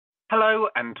Hello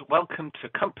and welcome to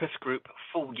Compass Group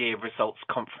Full Year Results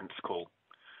Conference Call.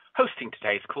 Hosting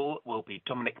today's call will be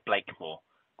Dominic Blakemore,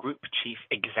 Group Chief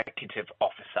Executive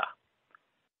Officer.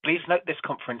 Please note this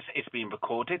conference is being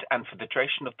recorded and for the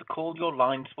duration of the call your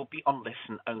lines will be on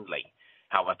listen only.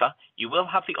 However, you will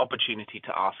have the opportunity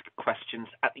to ask questions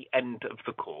at the end of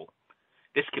the call.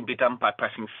 This can be done by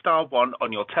pressing star 1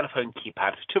 on your telephone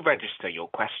keypad to register your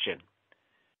question.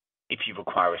 If you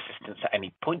require assistance at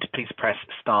any point, please press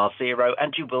star 0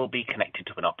 and you will be connected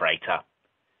to an operator.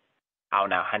 I'll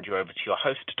now hand you over to your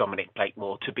host, Dominic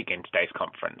Blakemore, to begin today's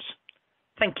conference.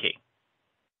 Thank you.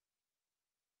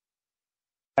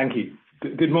 Thank you.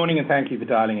 Good morning and thank you for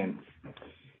dialing in.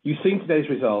 You've seen today's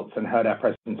results and heard our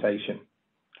presentation.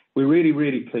 We're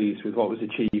really pleased with what was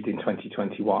achieved in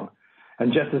 2021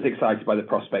 and just as excited by the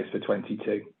prospects for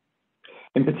 22.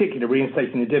 In particular,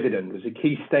 reinstating the dividend was a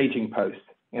key staging post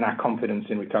in our confidence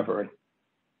in recovery.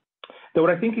 Though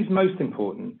what I think is most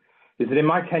important is that in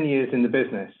my 10 years in the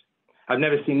business, I've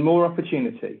never seen more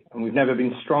opportunity and we've never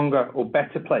been stronger or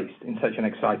better placed in such an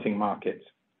exciting market.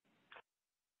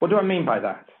 What do I mean by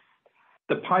that?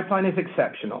 The pipeline is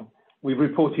exceptional. We've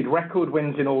reported record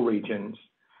wins in all regions.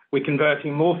 We're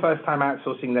converting more first-time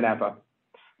outsourcing than ever.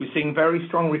 We're seeing very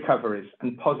strong recoveries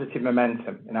and positive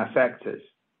momentum in our sectors.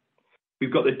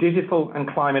 We've got the digital and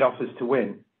climate offers to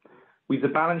win. We've the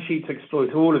balance sheet to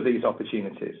exploit all of these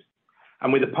opportunities,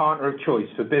 and we're the partner of choice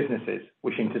for businesses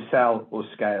wishing to sell or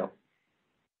scale.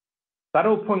 That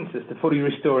all points us to fully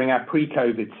restoring our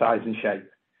pre-COVID size and shape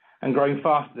and growing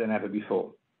faster than ever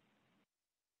before.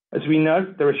 As we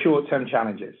know, there are short-term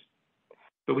challenges,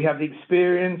 but we have the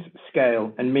experience,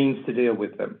 scale, and means to deal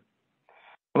with them.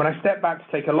 And when I step back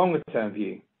to take a longer-term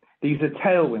view, these are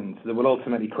tailwinds that will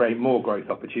ultimately create more growth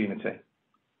opportunity.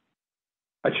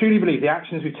 I truly believe the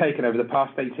actions we've taken over the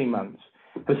past 18 months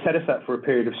have set us up for a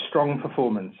period of strong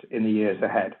performance in the years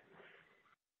ahead.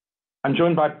 I'm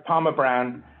joined by Palmer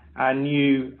Brown, our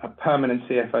new permanent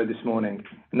CFO this morning.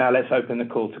 Now let's open the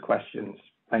call to questions.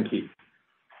 Thank you.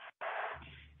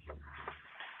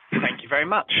 Thank you very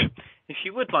much. If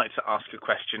you would like to ask a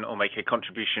question or make a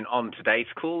contribution on today's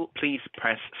call, please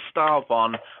press star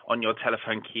 1 on your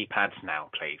telephone keypads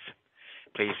now, please.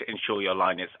 Please ensure your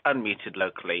line is unmuted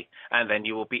locally and then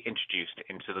you will be introduced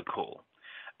into the call.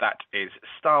 That is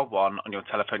star 1 on your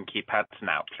telephone keypads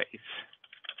now, please.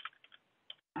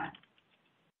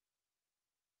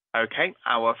 Okay,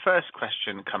 our first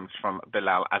question comes from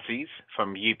Bilal Aziz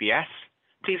from UBS.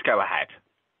 Please go ahead.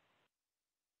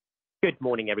 Good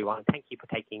morning, everyone. Thank you for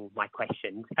taking my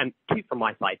questions. 2 from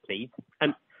my side, please.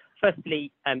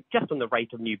 Firstly, just on the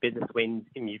rate of new business wins,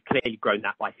 and you've clearly grown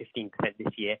that by 15%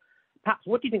 this year. Perhaps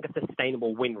what do you think a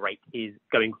sustainable win rate is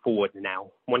going forward now?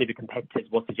 One of your competitors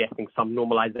was suggesting some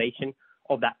normalization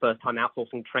of that first-time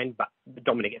outsourcing trend, but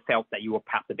Dominic, it felt that you were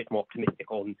perhaps a bit more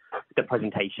optimistic on the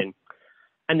presentation.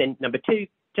 And then number 2,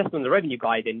 just on the revenue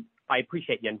guidance, I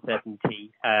appreciate the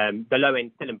uncertainty. The low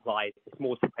end still implies a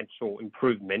small sequential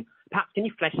improvement. Perhaps can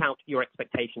you flesh out your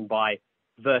expectation by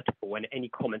vertical and any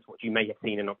comments what you may have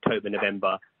seen in October,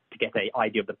 November to get an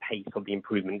idea of the pace of the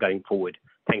improvement going forward?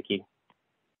 Thank you.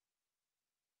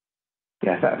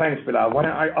 Yes, thanks, Bilal.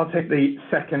 I'll take the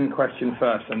second question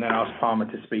first and then ask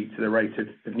Palmer to speak to the rate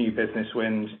of new business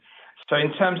wins. So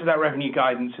in terms of that revenue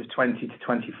guidance of 20 to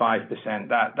 25%,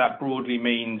 that broadly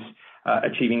means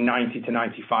achieving 90 to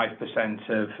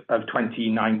 95% of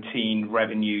 2019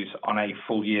 revenues on a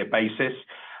full year basis,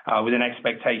 with an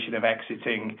expectation of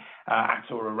exiting at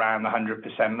or around the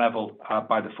 100% level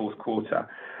by the fourth quarter.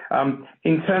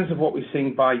 In terms of what we're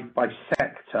seeing by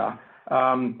sector,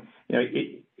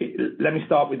 let me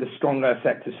start with the stronger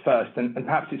sectors first, and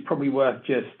perhaps it's probably worth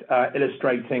just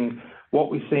illustrating what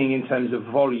we're seeing in terms of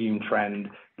volume trend,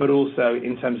 but also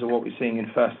in terms of what we're seeing in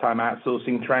first-time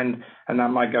outsourcing trend, and that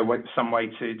might go some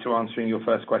way to answering your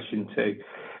first question too.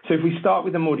 So if we start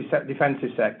with the more defensive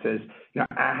sectors,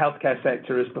 our healthcare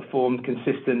sector has performed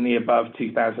consistently above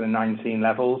 2019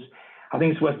 levels. I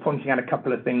think it's worth pointing out a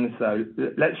couple of things though.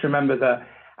 Let's remember that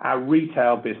our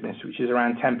retail business, which is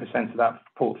around 10% of that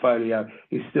portfolio,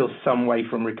 is still some way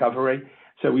from recovery.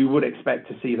 So we would expect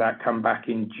to see that come back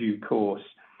in due course.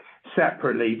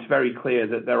 Separately, it's very clear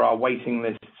that there are waiting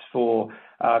lists for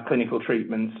clinical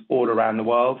treatments all around the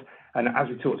world. And as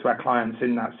we talk to our clients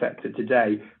in that sector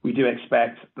today, we do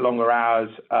expect longer hours,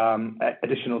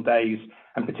 additional days,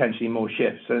 and potentially more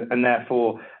shifts. And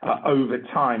therefore, over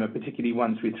time, and particularly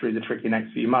once we're through the tricky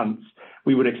next few months,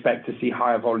 we would expect to see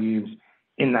higher volumes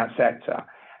in that sector.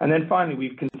 And then finally,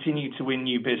 we've continued to win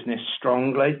new business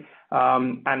strongly,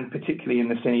 and particularly in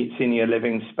the senior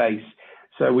living space.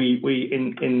 So we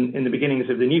in the beginnings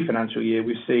of the new financial year,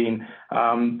 we've seen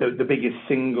the biggest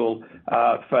single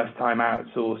first-time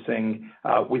outsourcing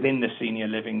within the senior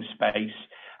living space.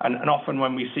 And often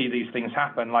when we see these things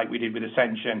happen, like we did with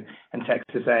Ascension and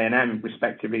Texas A&M,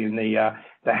 respectively, in the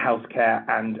healthcare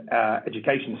and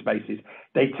education spaces,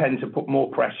 they tend to put more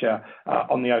pressure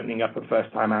on the opening up of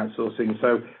first-time outsourcing.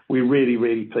 So we're really,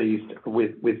 really pleased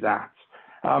with that.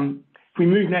 If we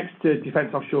move next to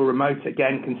Defence Offshore Remote,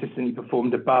 again, consistently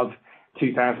performed above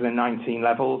 2019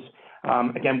 levels.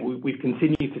 Again, we've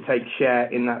continued to take share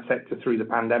in that sector through the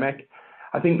pandemic.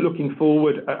 I think looking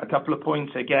forward, a couple of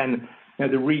points. Again,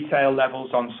 the retail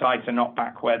levels on site are not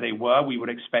back where they were. We would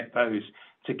expect those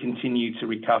to continue to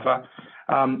recover.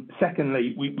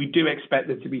 Secondly, we do expect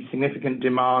there to be significant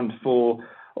demand for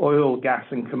oil, gas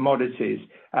and commodities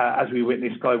as we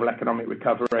witness global economic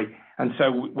recovery. And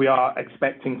so we are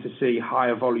expecting to see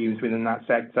higher volumes within that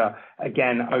sector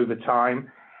again over time.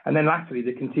 And then lastly,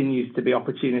 there continues to be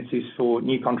opportunities for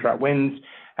new contract wins.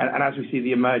 And as we see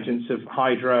the emergence of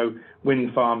hydro,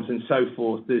 wind farms and so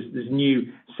forth, there's new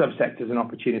subsectors and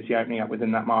opportunity opening up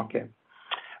within that market.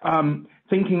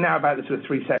 Thinking now about the sort of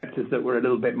three sectors that were a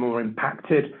little bit more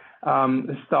impacted.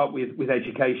 Let's start with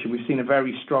education. We've seen a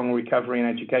very strong recovery in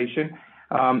education.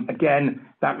 Again,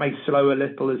 that may slow a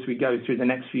little as we go through the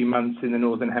next few months in the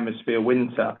Northern Hemisphere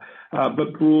winter.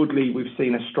 But broadly, we've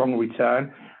seen a strong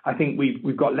return. I think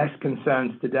we've got less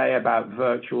concerns today about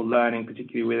virtual learning,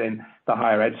 particularly within the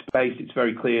higher ed space. It's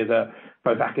very clear that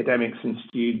both academics and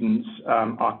students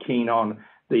are keen on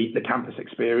the campus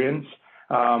experience.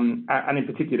 And in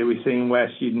particular, we're seeing where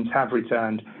students have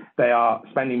returned, they are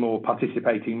spending more,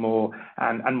 participating more,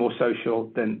 and more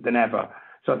social than ever.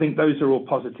 So I think those are all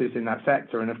positives in that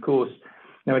sector. And of course,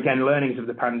 again, learnings of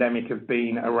the pandemic have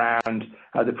been around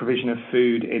the provision of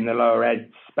food in the lower ed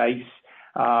space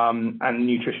and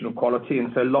nutritional quality.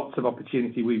 And so lots of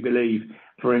opportunity, we believe,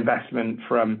 for investment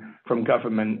from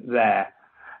government there.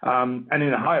 And in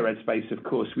the higher ed space, of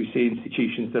course, we see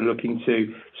institutions that are looking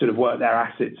to sort of work their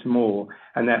assets more,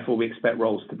 and therefore we expect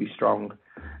roles to be strong.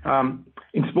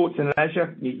 In sports and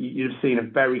leisure, you've seen a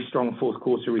very strong fourth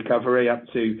quarter recovery up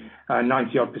to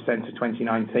 90-odd% of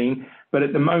 2019. But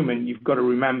at the moment, you've got to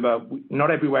remember, not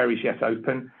everywhere is yet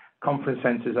open. Conference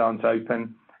centres aren't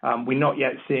open. We're not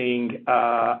yet seeing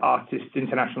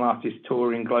international artists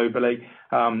touring globally,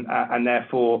 and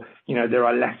therefore, there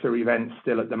are lesser events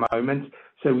still at the moment.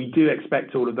 So we do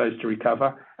expect all of those to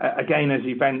recover. Again, as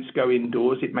events go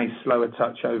indoors, it may slow a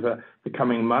touch over the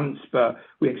coming months, but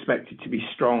we expect it to be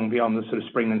strong beyond the sort of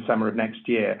spring and summer of next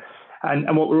year.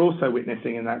 And what we're also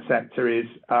witnessing in that sector is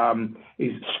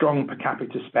strong per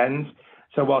capita spend.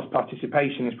 So whilst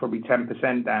participation is probably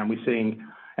 10% down, we're seeing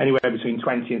anywhere between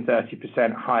 20 and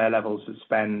 30% higher levels of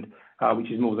spend, which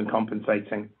is more than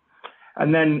compensating.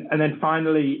 And then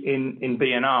finally in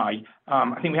B&I,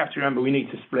 I think we have to remember we need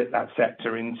to split that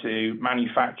sector into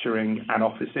manufacturing and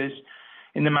offices.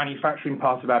 In the manufacturing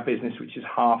part of our business, which is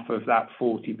half of that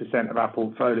 40% of our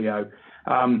portfolio,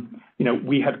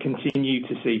 we have continued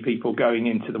to see people going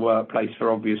into the workplace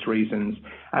for obvious reasons.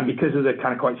 And because of the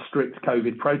kind of quite strict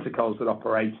COVID protocols that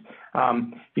operate,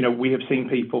 we have seen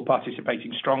people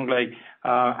participating strongly,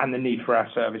 and the need for our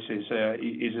services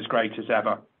is as great as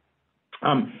ever.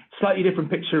 Slightly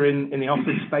different picture in the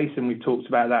office space, and we've talked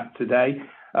about that today.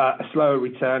 A slower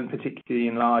return, particularly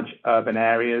in large urban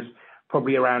areas,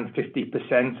 probably around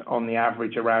 50% on the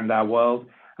average around our world,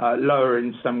 lower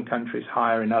in some countries,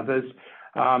 higher in others.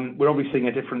 We're obviously seeing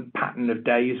a different pattern of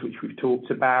days, which we've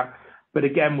talked about. But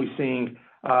again, we're seeing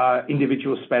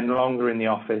individuals spend longer in the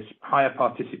office, higher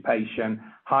participation,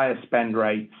 higher spend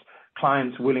rates,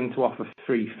 clients willing to offer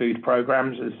free food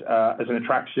programs as an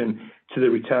attraction to the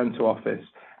return to office,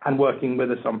 and working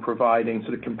with us on providing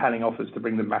sort of compelling offers to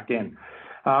bring them back in.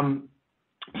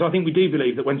 So I think we do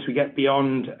believe that once we get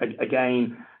beyond,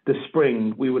 again, the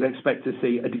spring, we would expect to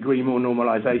see a degree more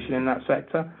normalisation in that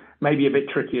sector, maybe a bit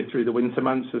trickier through the winter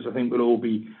months, as I think we'll all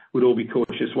be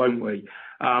cautious, won't we?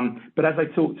 But as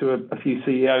I talk to a few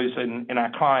CEOs and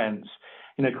our clients,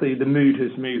 clearly the mood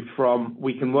has moved from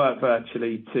we can work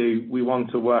virtually to we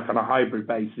want to work on a hybrid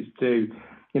basis to,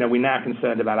 we're now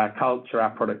concerned about our culture,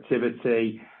 our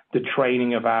productivity, the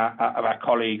training of our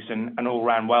colleagues and all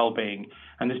round well-being.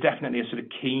 And there's definitely a sort of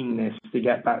keenness to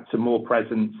get back to more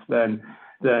presence than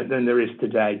there is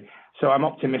today. So I'm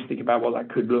optimistic about what that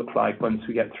could look like once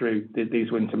we get through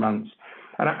these winter months.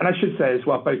 And I should say as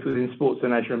well, both within sports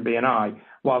and leisure and B&I,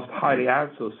 whilst highly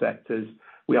outsourced sectors,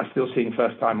 we are still seeing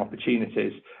first-time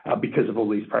opportunities because of all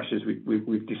these pressures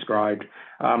we've described.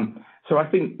 So I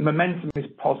think momentum is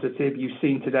positive. You've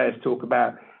seen today us talk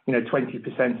about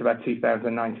 20% of our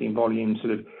 2019 volume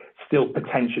sort of still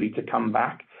potentially to come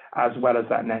back, as well as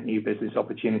that net new business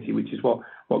opportunity, which is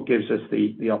what gives us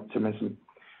the optimism.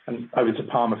 And over to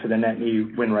Palmer for the net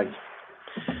new win rate.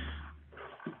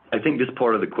 I think this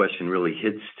part of the question really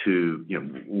hits to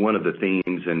one of the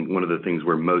themes and one of the things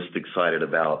we're most excited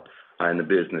about in the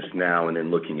business now and then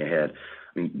looking ahead.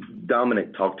 I mean,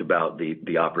 Dominic talked about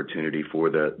the opportunity for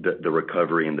the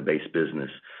recovery in the base business.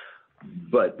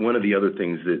 But one of the other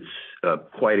things that's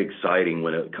quite exciting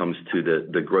when it comes to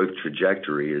the growth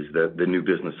trajectory is the new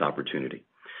business opportunity.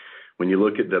 When you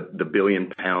look at the £1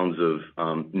 billion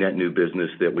of net new business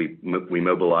that we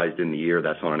mobilized in the year,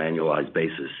 that's on an annualized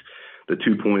basis. The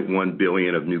 2.1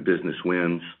 billion of new business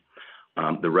wins,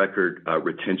 the record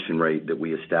retention rate that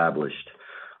we established,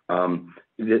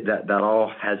 that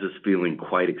all has us feeling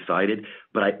quite excited.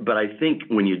 But I think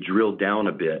when you drill down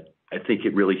a bit, I think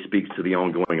it really speaks to the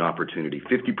ongoing opportunity.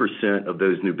 50% of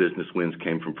those new business wins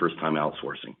came from first-time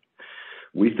outsourcing.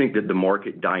 We think that the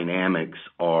market dynamics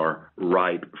are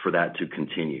ripe for that to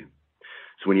continue.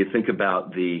 So when you think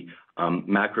about the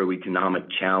macroeconomic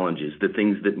challenges, the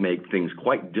things that make things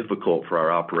quite difficult for our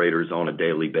operators on a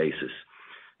daily basis,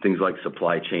 things like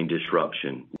supply chain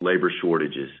disruption, labor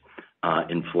shortages,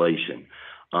 inflation,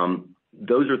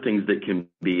 those are things that can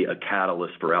be a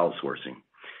catalyst for outsourcing.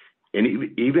 And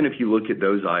even if you look at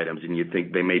those items and you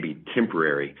think they may be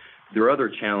temporary, there are other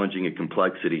challenging and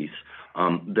complexities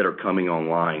that are coming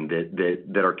online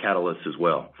that are catalysts as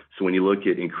well. So when you look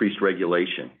at increased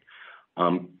regulation,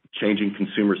 changing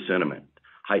consumer sentiment,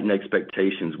 heightened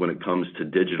expectations when it comes to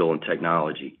digital and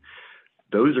technology,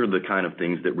 those are the kind of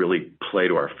things that really play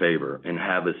to our favor and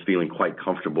have us feeling quite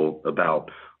comfortable about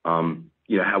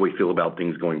how we feel about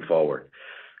things going forward.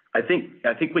 I think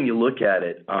when you look at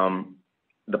it,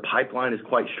 the pipeline is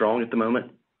quite strong at the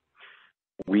moment.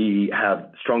 We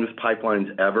have strongest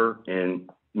pipelines ever in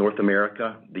North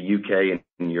America, the UK,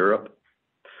 and Europe.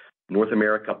 North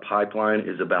America pipeline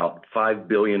is about $5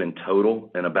 billion in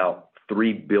total and about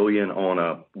 $3 billion on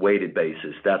a weighted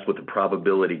basis. That's with a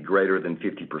probability greater than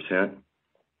 50%.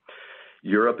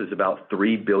 Europe is about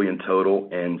 $3 billion total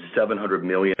and $700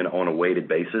 million on a weighted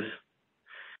basis.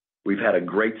 We've had a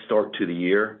great start to the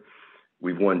year.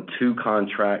 We've won 2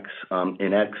 contracts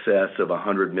in excess of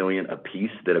 $100 million apiece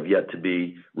that have yet to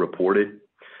be reported.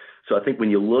 So I think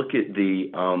when you look at the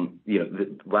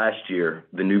last year,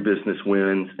 the new business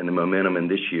wins and the momentum in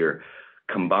this year,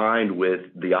 combined with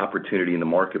the opportunity in the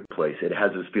marketplace, it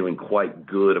has us feeling quite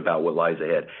good about what lies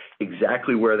ahead.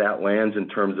 Exactly where that lands in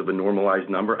terms of a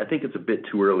normalized number, I think it's a bit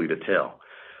too early to tell.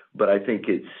 But I think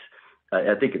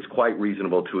it's quite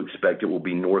reasonable to expect it will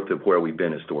be north of where we've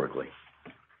been historically.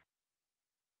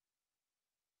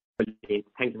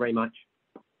 Thank you very much.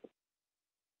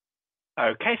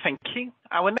 Okay, thank you.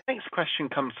 Our next question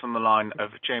comes from the line of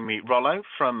Jamie Rollo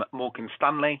from Morgan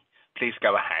Stanley. Please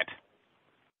go ahead.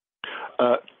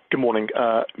 Good morning.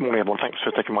 Morning, everyone. Thanks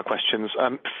for taking my questions.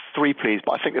 3, please,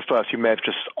 but I think the first you may have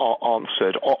just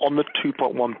answered. On the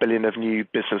 2.1 billion of new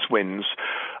business wins,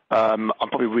 I'm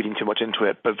probably reading too much into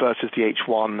it, but versus the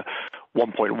H1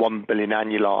 1.1 billion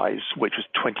annualized, which was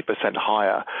 20%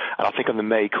 higher. And I think on the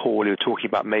May call, you were talking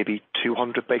about maybe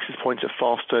 200 basis points of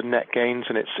faster net gains,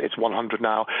 and it's 100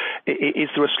 now. Is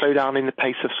there a slowdown in the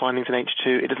pace of signings in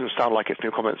H2? It doesn't sound like it from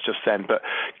your comments just then, but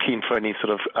keen for any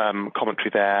sort of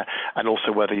commentary there, and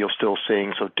also whether you're still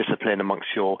seeing sort of discipline amongst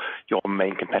your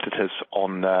main competitors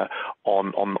on the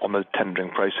tendering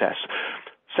process.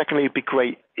 Secondly, it'd be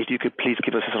great if you could please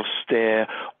give us a sort of steer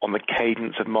on the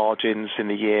cadence of margins in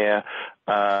the year.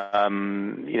 How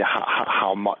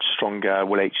much stronger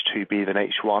will H2 be than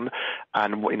H1?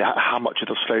 And how much of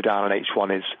the slowdown in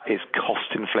H1 is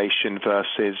cost inflation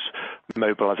versus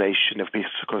mobilization, if we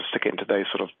sort of stick it into those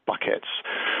sort of buckets?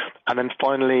 And then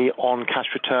finally, on cash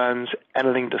returns,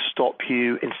 anything to stop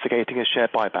you instigating a share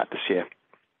buyback this year?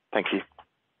 Thank you.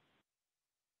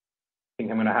 I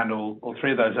think I'm going to hand all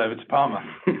 3 of those over to Palmer.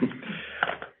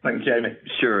 Thanks, Jamie.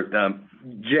 Sure.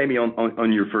 Jamie,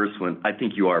 on your first one, I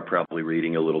think you are probably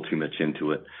reading a little too much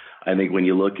into it. I think when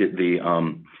you look at the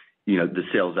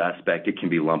sales aspect, it can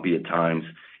be lumpy at times.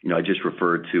 I just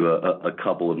referred to a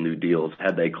couple of new deals.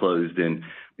 Had they closed in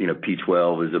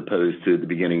P12 as opposed to the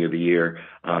beginning of the year,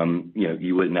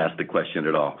 you wouldn't ask the question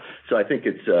at all. So I think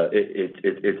it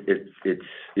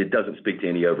doesn't speak to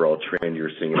any overall trend you're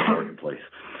seeing in the marketplace.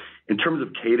 In terms of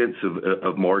cadence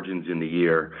of margins in the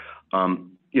year,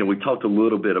 we talked a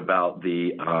little bit about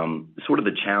the sort of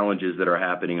the challenges that are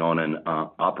happening on an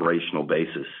operational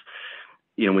basis.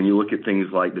 When you look at things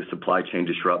like the supply chain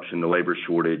disruption, the labor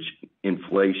shortage,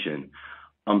 inflation,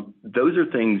 those are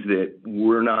things that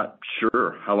we're not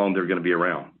sure how long they're going to be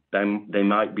around. they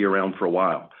might be around for a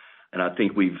while. And I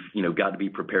think we've, got to be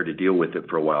prepared to deal with it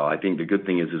for a while. I think the good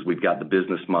thing is we've got the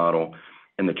business model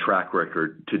and the track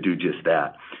record to do just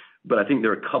that. But I think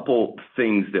there are a couple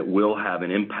things that will have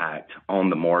an impact on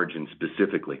the margin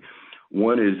specifically.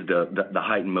 One is the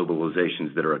heightened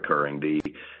mobilizations that are occurring,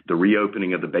 the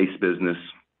reopening of the base business,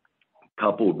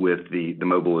 coupled with the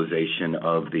mobilization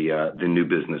of the new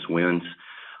business wins.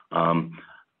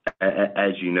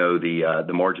 As you know,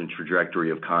 the margin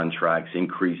trajectory of contracts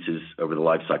increases over the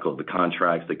life cycle of the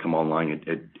contracts. They come online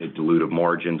at dilutive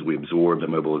margins. We absorb the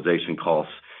mobilization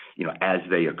costs, as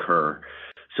they occur.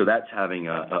 So that's having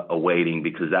a weighting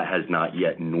because that has not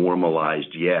yet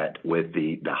normalized yet with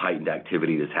the heightened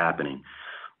activity that's happening.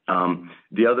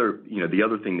 The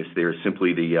other thing that's there is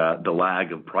simply the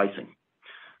lag of pricing.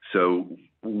 So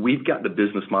we've got the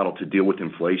business model to deal with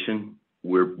inflation.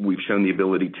 We've shown the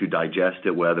ability to digest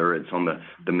it, whether it's on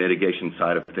the mitigation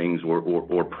side of things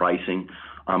or pricing.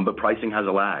 But pricing has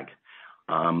a lag.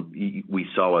 We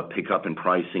saw a pickup in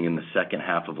pricing in the second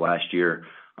half of last year.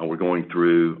 We're going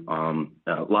through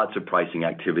lots of pricing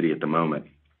activity at the moment.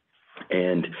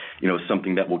 And,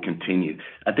 something that will continue.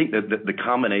 I think that the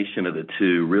combination of the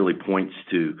two really points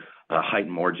to a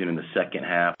heightened margin in the second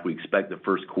half. We expect the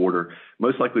first quarter,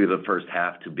 most likely the first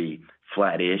half, to be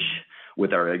flat-ish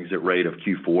with our exit rate of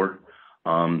Q4.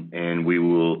 And we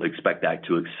will expect that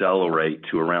to accelerate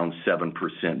to around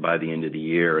 7% by the end of the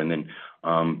year and then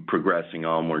progressing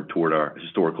onward toward our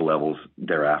historical levels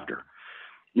thereafter.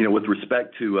 With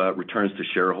respect to returns to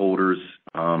shareholders,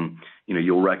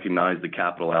 you'll recognize the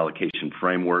capital allocation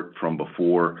framework from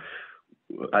before.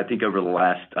 I think over the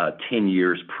last 10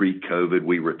 years pre-COVID,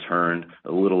 we returned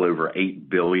a little over $8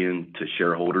 billion to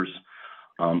shareholders.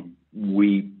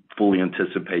 We fully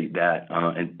anticipate that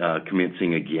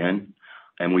commencing again,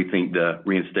 and we think the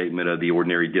reinstatement of the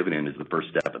ordinary dividend is the first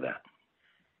step of that.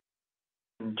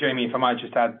 Jamie, if I might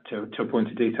just add to a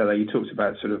point of detail there, you talked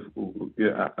about sort of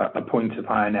a point of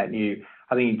higher net new.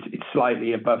 I think it's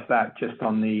slightly above that just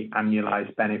on the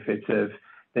annualized benefit of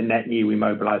the net new we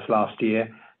mobilized last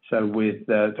year. So with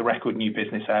the record new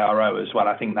business ARO as well,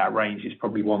 I think that range is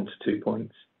probably 1 to 2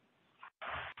 points.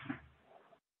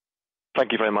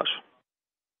 Thank you very much.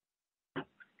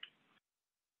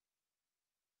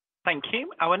 Thank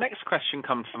you. Our next question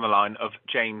comes from the line of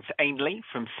James Ainley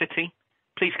from Citi.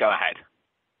 Please go ahead.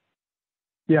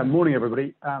 Yeah, morning,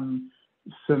 everybody.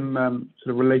 Some sort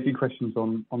of related questions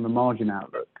on the margin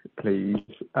outlook, please.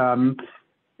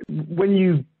 When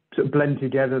you sort of blend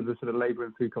together the sort of labour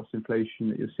and food cost inflation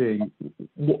that you're seeing,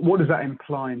 what does that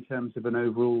imply in terms of an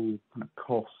overall kind of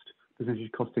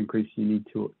percentage cost increase you need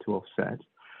to offset?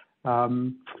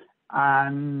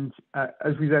 And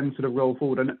as we then sort of roll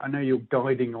forward, I know you're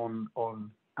guiding on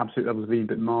absolute levels of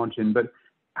EBIT margin, but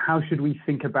how should we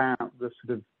think about the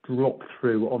sort of drop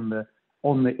through on the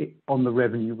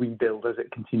revenue rebuild as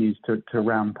it continues to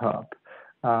ramp up?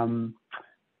 And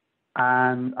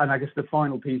I guess the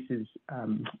final piece is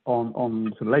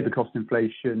on sort of labour cost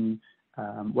inflation.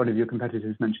 One of your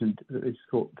competitors mentioned that they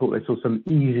thought they saw some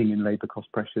easing in labour cost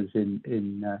pressures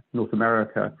in North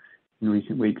America in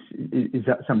recent weeks. Is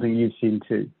that something you've seen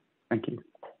too? Thank you.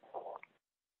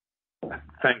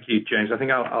 Thank you, James. I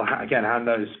think I'll again hand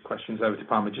those questions over to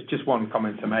Palmer. Just one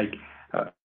comment to make.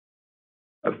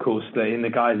 Of course, in the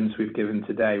guidance we've given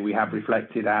today, we have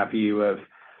reflected our view of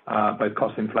both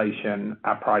cost inflation,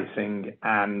 our pricing,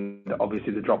 and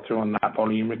obviously the drop through on that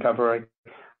volume recovery.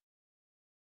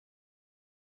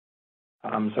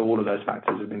 So all of those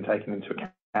factors have been taken into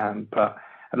account, but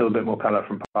a little bit more colour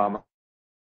from Palmer.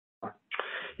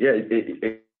 Yeah,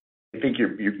 I think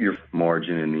your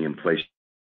margin and the inflation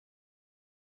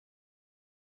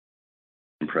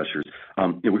pressures.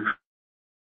 We're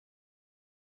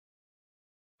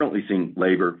currently seeing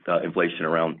labour inflation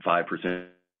around 5%.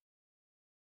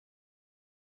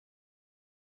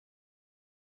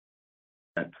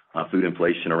 Food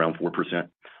inflation around 4%.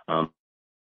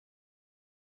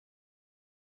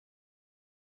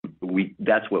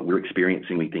 That's what we're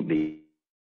experiencing. We think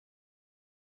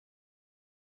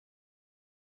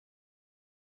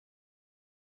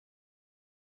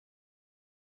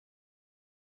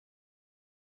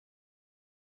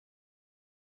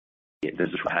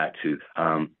there's a hack to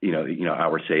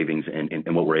our savings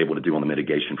and what we're able to do on the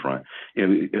mitigation front.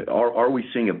 Are we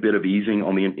seeing a bit of easing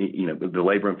on the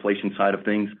labour inflation side of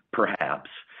things? Perhaps.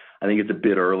 I think it's a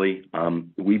bit early.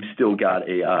 We've still got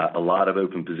a lot of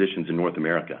open positions in North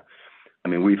America. I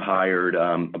mean, we've hired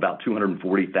about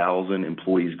 240,000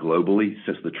 employees globally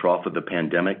since the trough of the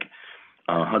pandemic,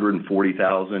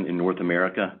 140,000 in North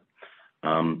America.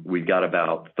 We've got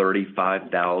about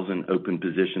 35,000 open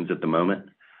positions at the moment.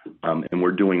 and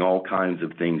we're doing all kinds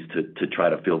of things to try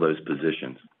to fill those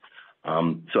positions.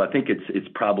 So I think it's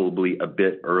probably a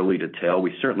bit early to tell.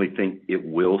 We certainly think it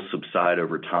will subside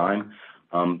over time,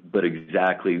 but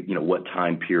exactly what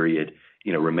time period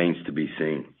remains to be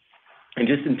seen. And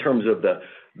just in terms of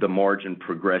the margin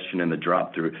progression and the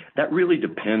drop through, that really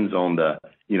depends on the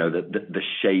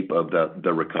shape of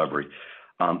the recovery.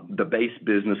 The base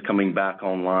business coming back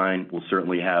online will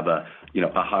certainly have a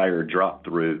higher drop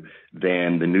through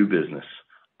than the new business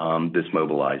that's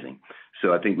mobilizing.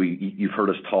 So I think you've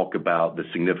heard us talk about the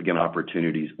significant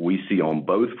opportunities we see on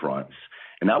both fronts,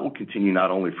 and that will continue not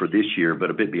only for this year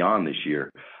but a bit beyond this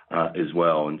year as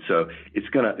well. And so it's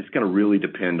gonna really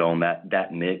depend on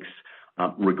that mix.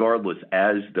 Regardless,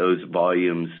 as those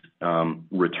volumes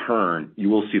return, you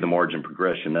will see the margin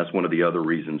progression. That's one of the other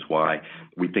reasons why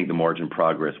we think the margin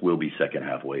progress will be second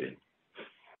half weighted.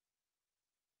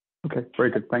 Okay, very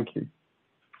good. Thank you.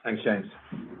 Thanks, James.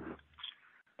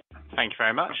 Thank you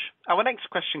very much. Our next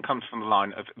question comes from the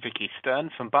line of Vicky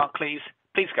Stern from Barclays.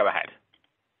 Please go ahead.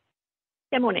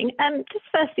 Good morning. Just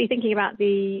firstly, thinking about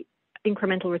the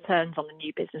incremental returns on the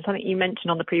new business. I think you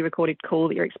mentioned on the pre-recorded call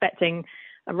that you're expecting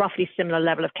a roughly similar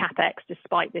level of CapEx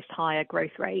despite this higher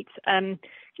growth rate. Can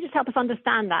you just help us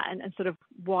understand that and sort of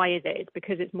why is it?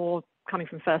 Because it's more coming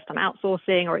from first-time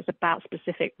outsourcing, or it's about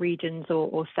specific regions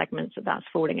or segments that's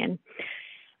falling in?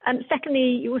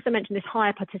 Secondly, you also mentioned this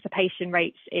higher participation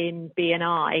rates in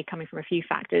B&I coming from a few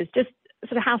factors. Just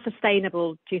sort of how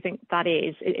sustainable do you think that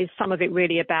is? Is some of it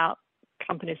really about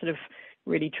companies sort of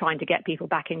really trying to get people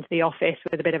back into the office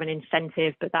with a bit of an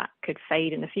incentive, but that could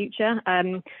fade in the future?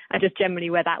 And just generally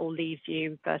where that all leaves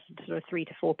you versus sort of 3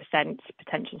 to 4%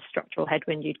 potential structural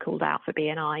headwind you'd called out for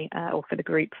B&I or for the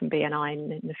group from B&I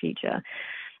in the future.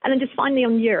 And then just finally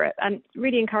on Europe,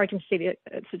 really encouraging to see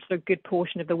that such a good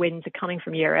portion of the wins are coming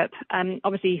from Europe.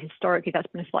 Obviously, historically, that's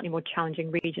been a slightly more challenging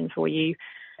region for you.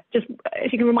 Just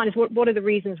if you can remind us, what are the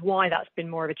reasons why that's been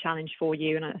more of a challenge for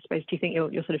you? And I suppose, do you think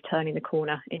you're sort of turning the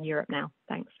corner in Europe now?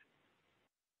 Thanks.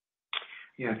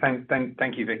 Yeah,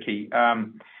 thank you, Vicky.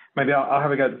 Maybe I'll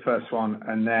have a go at the first one,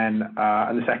 and then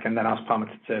and the second, then ask Palmer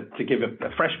to give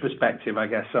a fresh perspective, I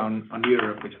guess, on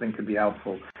Europe, which I think could be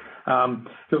helpful.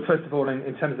 So first of all,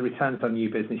 in terms of the returns on new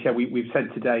business, yeah, we've said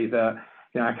today that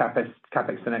our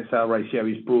capex to net sale ratio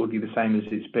is broadly the same as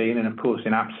it's been, and of course,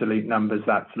 in absolute numbers,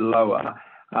 that's lower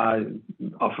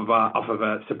off of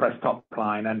a suppressed top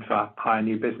line and for higher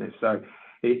new business. So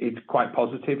it's quite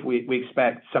positive. We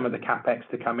expect some of the capex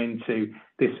to come into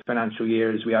this financial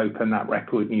year as we open that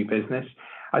record new business.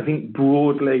 I think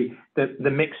broadly the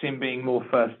mixing being more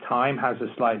first time has a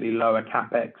slightly lower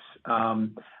capex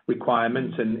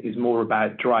requirement and is more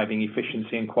about driving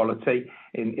efficiency and quality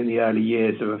in the early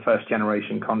years of a first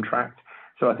generation contract.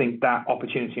 So I think that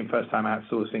opportunity in first time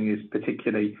outsourcing is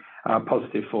particularly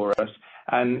positive for us.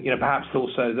 And perhaps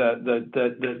also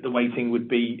the weighting would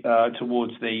be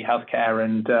towards the healthcare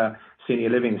and senior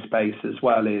living space as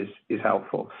well is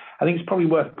helpful. I think it's probably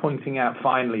worth pointing out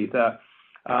finally that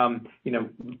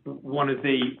one of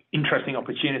the interesting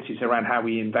opportunities around how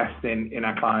we invest in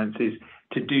our clients is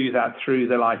to do that through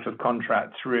the life of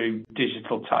contract, through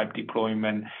digital type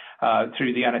deployment,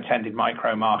 through the unattended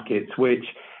micro markets, which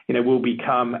will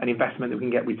become an investment that we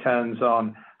can get returns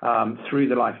on through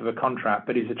the life of a contract,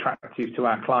 but is attractive to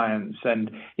our clients and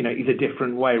is a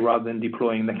different way rather than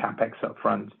deploying the capex up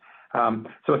front.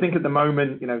 So I think at the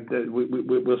moment,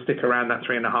 we'll stick around that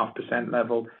 3.5%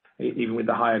 level, even with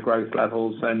the higher growth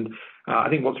levels. And I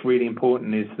think what's really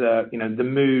important is that the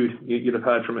mood you'll have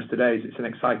heard from us today is it's an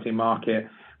exciting market.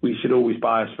 We should always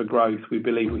bias for growth. We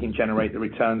believe we can generate the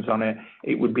returns on it.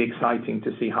 It would be exciting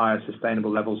to see higher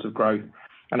sustainable levels of growth.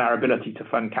 And our ability to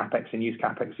fund capex and use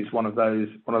capex is one of those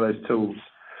tools.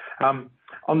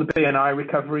 On the B&I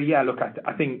recovery, yeah, look,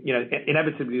 I think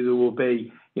inevitably there will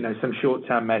be some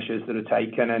short-term measures that are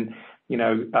taken, and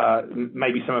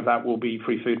maybe some of that will be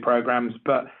free food programs.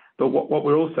 But what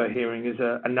we're also hearing is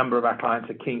a number of our clients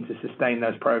are keen to sustain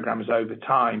those programs over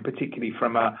time, particularly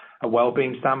from a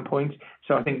well-being standpoint.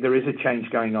 So I think there is a change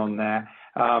going on there.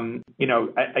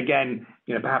 Again,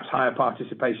 perhaps higher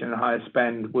participation and higher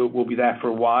spend will be there for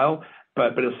a while,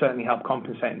 but it'll certainly help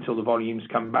compensate until the volumes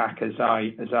come back, as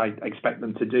I expect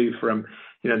them to do from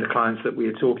the clients that we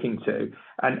are talking to.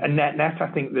 And net,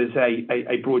 I think there's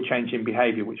a broad change in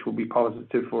behaviour which will be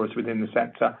positive for us within the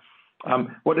sector.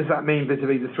 What does that mean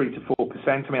vis-a-vis the 3 to 4%?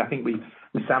 I mean, I think we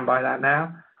stand by that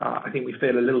now. I think we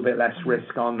feel a little bit less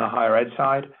risk on the higher ed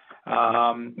side.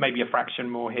 maybe a fraction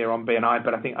more here on B&I,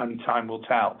 but I think only time will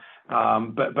tell.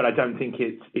 But I don't think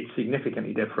it's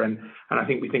significantly different, and I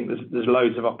think there's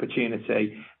loads of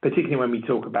opportunity, particularly when we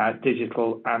talk about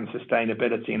digital and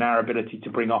sustainability and our ability to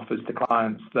bring offers to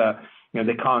clients that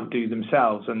they can't do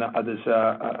themselves, and that others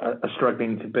are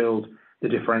struggling to build the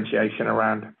differentiation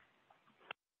around.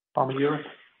 Palmer, Europe?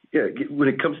 Yeah, when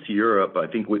it comes to Europe, I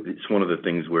think it's one of the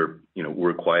things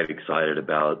we're quite excited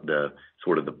about, the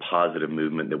sort of the positive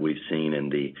movement that we've seen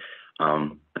and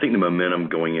I think the momentum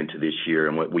going into this year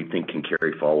and what we think can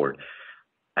carry forward.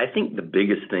 I think the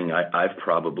biggest thing I've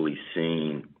probably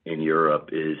seen in Europe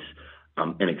is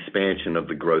an expansion of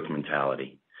the growth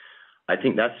mentality. I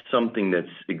think that's something that's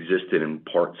existed in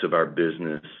parts of our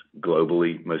business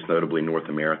globally, most notably North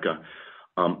America,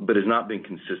 but has not been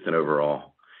consistent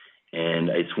overall. And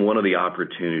it's one of the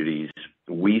opportunities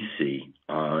we see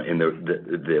in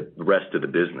the rest of the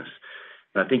business.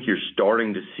 And I think you're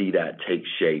starting to see that take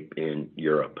shape in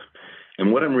Europe.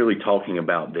 And what I'm really talking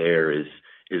about there is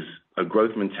a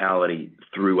growth mentality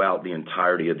throughout the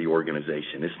entirety of the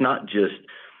organization. It's not just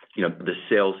the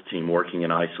sales team working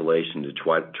in isolation to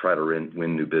try to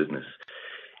win new business.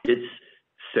 It's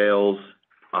sales,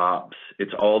 ops,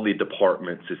 it's all the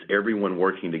departments, it's everyone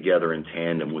working together in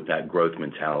tandem with that growth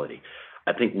mentality.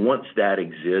 I think once that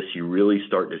exists, you really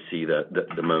start to see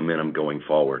the momentum going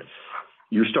forward.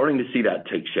 You're starting to see that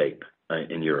take shape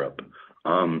in Europe.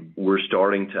 We're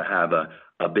starting to have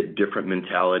a bit different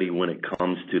mentality when it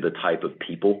comes to the type of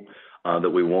people that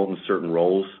we want in certain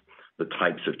roles, the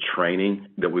types of training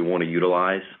that we want to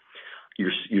utilize.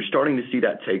 You're starting to see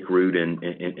that take root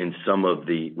in some of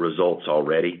the results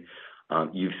already.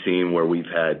 You've seen where we've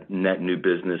had net new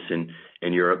business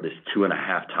in Europe that's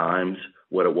 2.5 times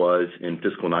what it was in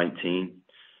fiscal 19.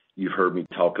 You've heard me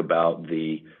talk about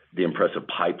the impressive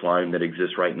pipeline that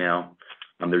exists right now.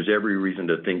 There's every reason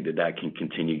to think that can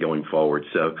continue going forward.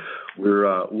 So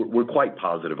we're quite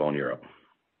positive on Europe.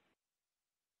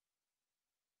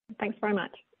 Thanks very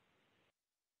much.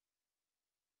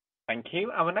 Thank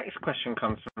you. Our next question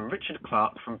comes from Richard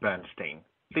Clarke from Bernstein.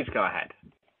 Please go ahead.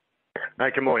 Hi,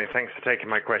 good morning. Thanks for taking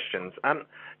my questions.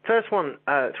 First one,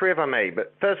 3 if I may,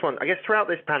 but first one, I guess throughout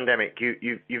this pandemic,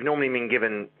 you've normally been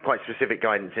given quite specific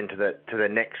guidance into the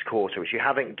next quarter, which you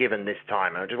haven't given this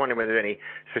time. I'm just wondering whether there's any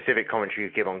specific commentary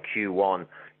you give on Q1.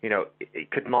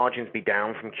 Could margins be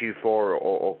down from Q4,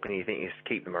 or can you think you just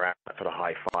keep them around for the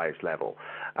high fives level?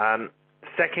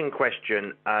 Second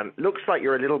question, looks like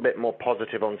you're a little bit more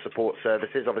positive on support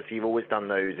services. Obviously, you've always done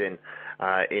those in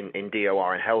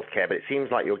DOR and healthcare, but it seems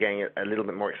like you're getting a little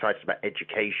bit more excited about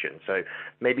education. So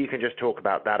maybe you can just talk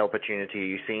about that opportunity. Are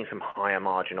you seeing some higher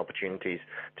margin opportunities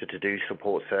to do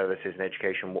support services and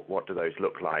education? What do those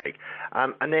look like?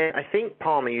 And then I think,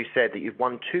 Palmer, you said that you've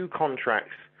won 2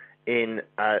 contracts in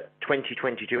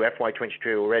 2022,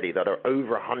 FY22 already, that are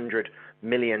over $100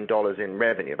 million in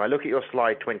revenue. If I look at your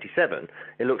slide 27,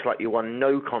 it looks like you won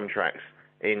no contracts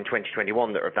in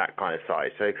 2021 that are of that kind of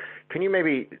size. So can you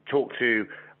maybe talk to,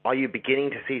 are you beginning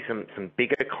to see some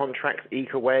bigger contracts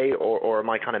eke away, or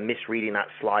am I kind of misreading that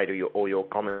slide or your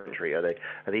commentary? Are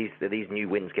these new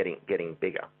wins getting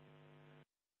bigger?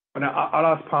 I'll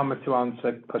ask Palmer to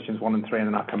answer questions 1 and 3, and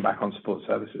then I'll come back on support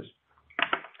services.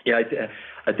 Yeah,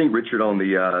 I think, Richard, on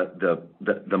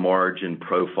the margin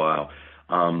profile,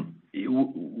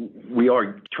 we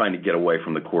are trying to get away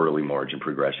from the quarterly margin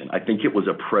progression. I think it was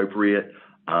appropriate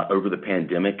over the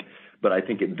pandemic, but I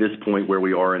think at this point where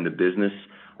we are in the business,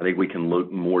 I think we can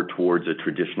look more towards a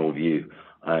traditional view,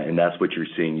 and that's what you're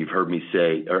seeing. You've heard me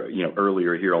say,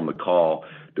 earlier here on the call,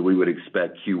 that we would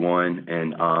expect Q1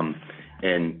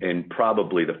 and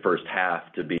probably the first half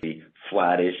to be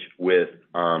flattish with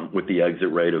the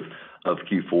exit rate of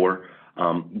Q4.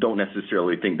 Don't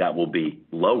necessarily think that will be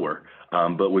lower,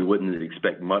 but we wouldn't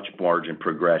expect much margin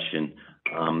progression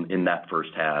in that first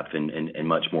half and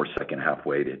much more second half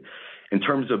weighted. In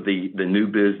terms of the new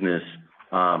business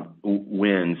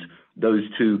wins, those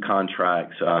 2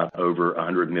 contracts over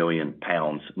 100 million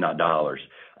pounds, not dollars,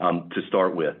 to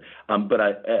start with. But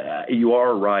you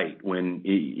are right when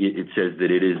it says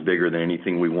that it is bigger than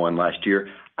anything we won last year.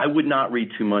 I would not read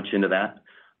too much into that.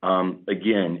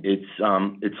 Again,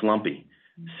 it's lumpy.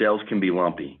 Sales can be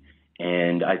lumpy.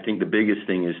 And I think the biggest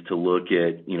thing is to look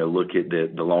at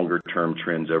the longer term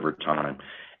trends over time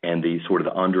and the sort of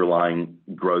the underlying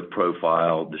growth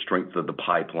profile, the strength of the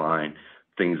pipeline,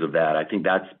 things of that. I think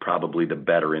that's probably the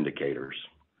better indicators.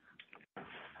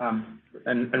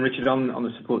 And Richard, on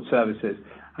the support services,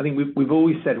 I think we've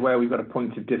always said where we've got a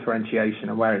point of differentiation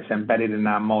and where it's embedded in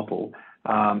our model,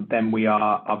 then we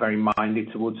are very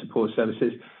minded towards support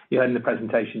services. You heard in the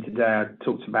presentation today, I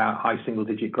talked about high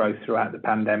single-digit growth throughout the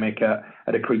pandemic at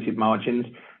accretive margins.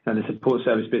 And the support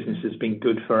service business has been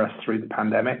good for us through the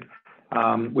pandemic.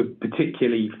 We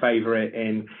particularly favour it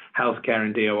in healthcare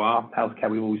and DOR. Healthcare,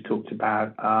 we've always talked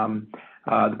about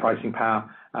the pricing power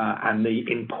and the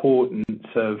importance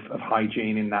of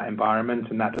hygiene in that environment,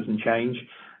 and that doesn't change.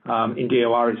 In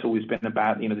DOR, it's always been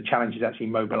about, the challenge is actually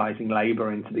mobilising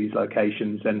labour into these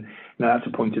locations, and that's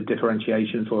a point of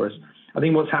differentiation for us. I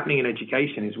think what's happening in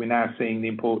education is we're now seeing the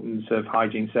importance of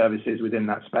hygiene services within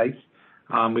that space.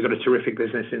 We've got a terrific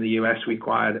business in the US we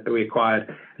acquired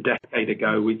a decade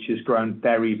ago, which has grown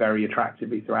very, very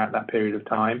attractively throughout that period of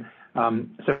time.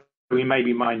 So we may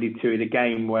be minded to it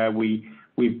again, where we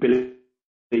believe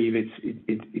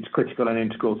it's critical and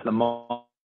integral to the model,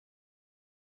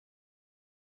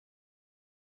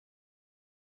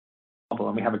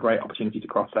 and we have a great opportunity to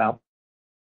cross sell.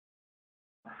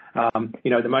 At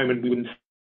the moment we wouldn't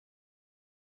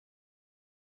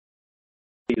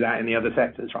see that in the other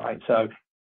sectors, right? So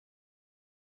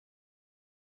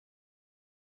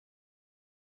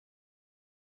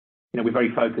we're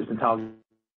very focused and targeted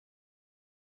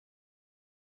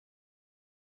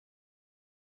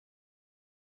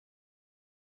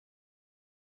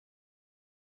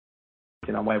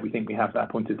on where we think we have that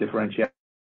point of differentiation.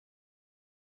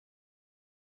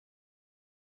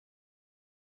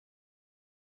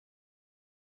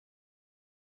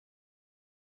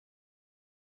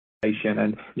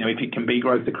 And if it can be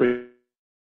growth accretive,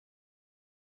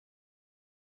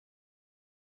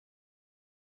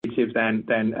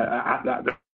 then at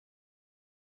that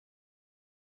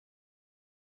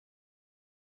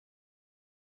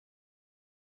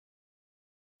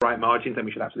right margins, then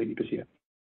we should absolutely pursue it.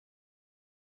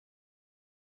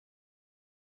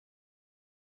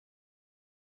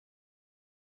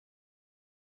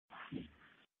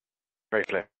 Very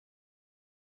clear.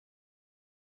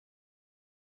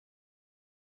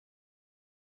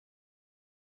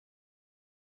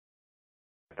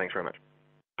 Thanks very much.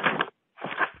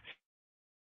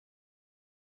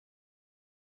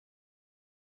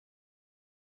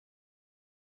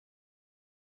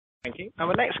 Thank you.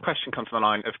 Our next question comes from the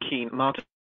line of Kean Martin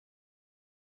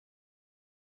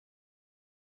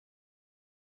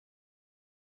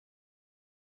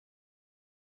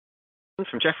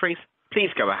from Jefferies. Please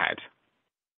go ahead.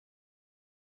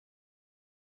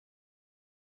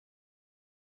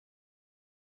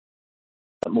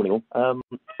 Morning all.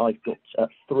 I've got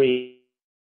three,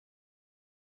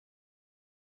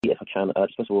 if I can.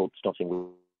 First of all, starting with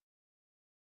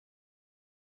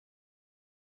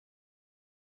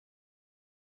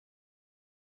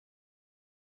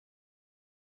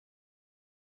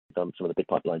some of the big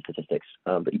pipeline statistics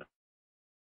that you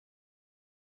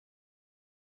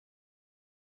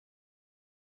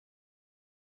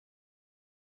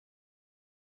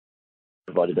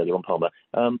provided earlier on, Palmer.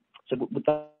 So would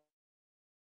that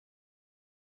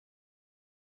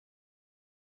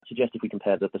suggest, if we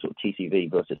compare the sort of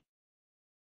TCV versus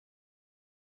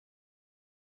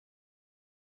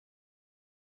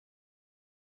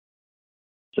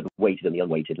sort of weighted and the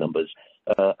unweighted numbers,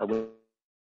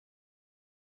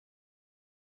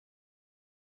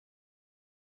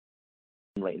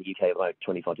 rate in the UK about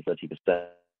 25 to 30%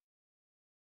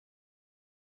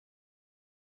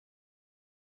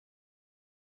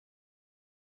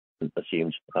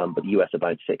 assumed, but the US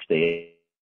about 60.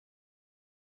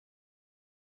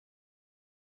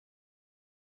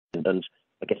 And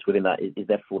I guess within that is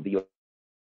therefore the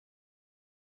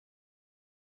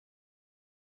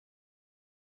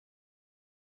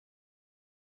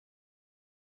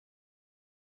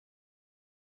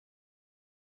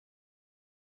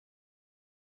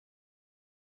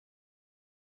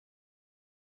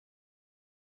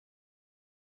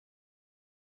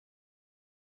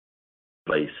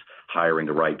place, hiring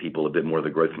the right people, a bit more of the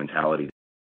growth mentality.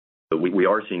 But we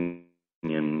are seeing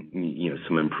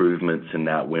some improvements in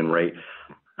that win rate.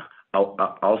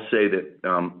 I'll say that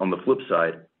on the flip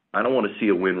side, I don't want to see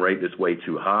a win rate that's way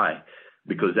too high,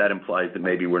 because that implies that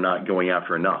maybe we're not going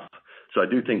after enough. So I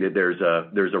do think that there's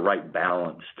a right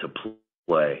balance to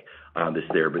play this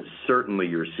there, but certainly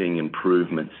you're seeing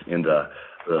improvements in the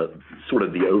sort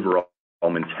of the overall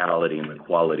mentality and the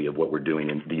quality of what we're doing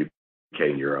in the UK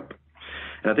and Europe.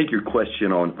 And I think your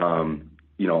question on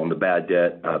the bad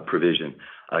debt provision,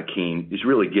 Kean, is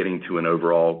really getting to an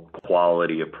overall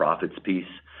quality of profits piece.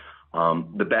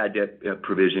 The bad debt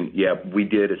provision, we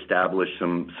did establish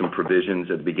some provisions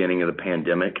at the beginning of the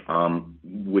pandemic,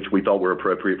 which we thought were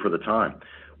appropriate for the time.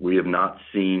 We have not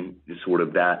seen sort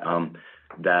of that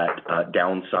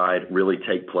downside really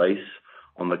take place.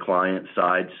 on the client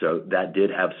side, so that did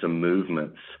have some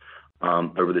movements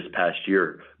over this past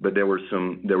year. But there were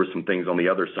some things on the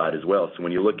other side as well. So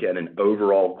when you look at an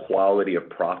overall quality of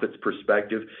profits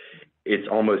perspective, it's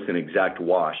almost an exact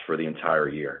wash for the entire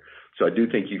year. So I do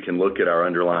think you can look at our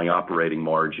underlying operating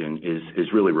margin is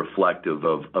really reflective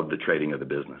of the trading of the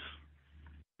business.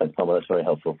 Thanks, Palmer. That's very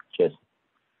helpful. Cheers.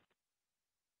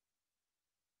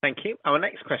 Thank you. Our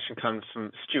next question comes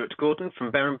from Stuart Gordon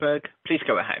from Berenberg. Please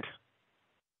go ahead.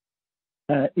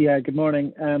 Yeah, good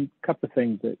morning. Couple of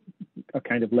things that are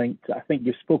kind of linked. I think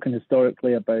you've spoken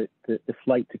historically about the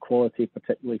flight to quality,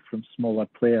 particularly from smaller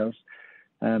players.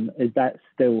 Is that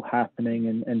still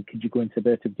happening? And could you go into a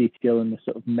bit of detail on the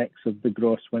sort of mix of the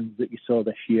gross wins that you saw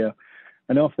this year?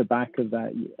 And off the back of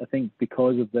that, I think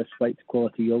because of this flight to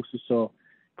quality, you also saw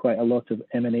quite a lot of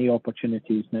M&A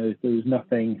opportunities. Now, there was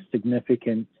nothing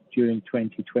significant during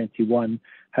 2021.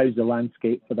 How's the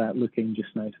landscape for that looking just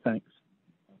now? Thanks.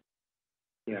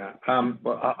 Yeah.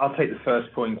 Well, I'll take the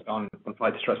first point on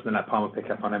flight to trust, and then let Palmer pick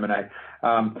up on M&A.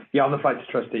 Yeah, on the flight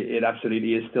to trust, it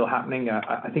absolutely is still happening.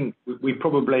 I think we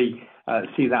probably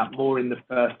see that more in the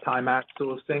first time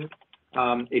outsourcing.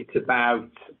 It's about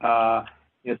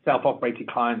self-operated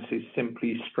clients who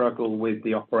simply struggle with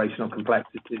the operational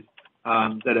complexities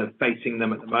that are facing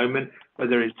them at the moment.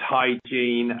 Whether it's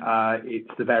hygiene,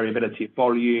 it's the variability of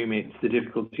volume, it's the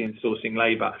difficulty in sourcing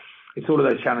labour. It's all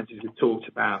of those challenges we've talked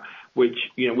about, which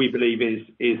we believe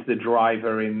is the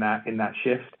driver in that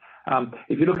shift.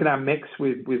 If you look at our mix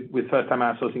with first time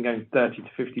outsourcing going 30 to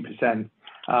 50%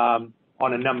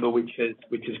 on a number which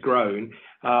has grown,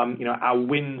 our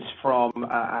wins from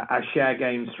our share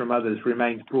gains from others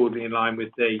remains broadly in line with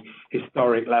the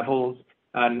historic levels,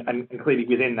 and clearly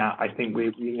within that, I think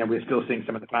we're still seeing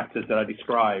some of the factors that I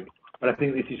described. But I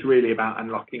think this is really about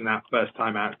unlocking that first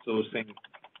time outsourcing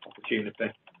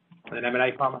opportunity. And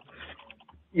M&A, Palmer?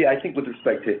 Yeah, I think with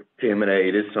respect to M&A,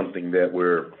 it is something that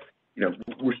we're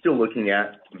still looking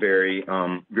at very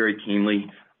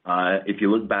keenly. If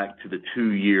you look back to the 2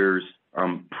 years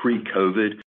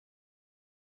pre-COVID,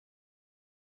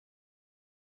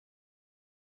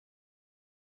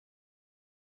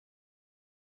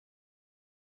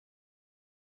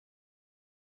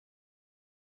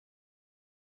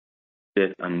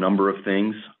 a number of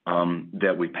things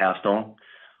that we passed on.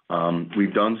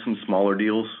 We've done some smaller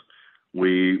deals.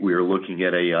 We are looking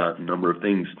at a number of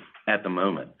things at the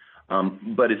moment.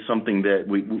 But it's something that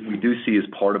we do see as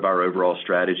part of our overall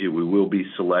strategy. We will be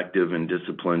selective and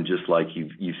disciplined, just like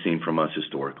you've seen from us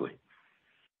historically.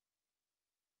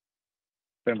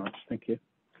 Very much. Thank you.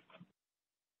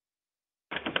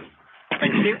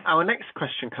 Thank you. Our next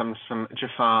question comes from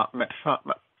Jafar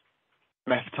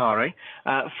Meftari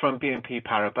from BNP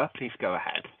Paribas. Please go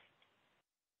ahead.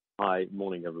 Hi,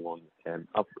 morning everyone.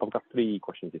 I've got 3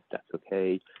 questions if that's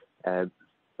okay.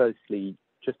 Firstly,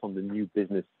 just on the new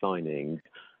business signings,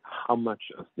 how much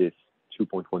of this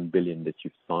 2.1 billion that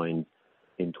you've signed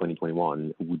in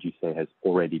 2021 would you say has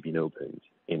already been opened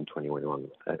in 2021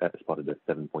 as part of the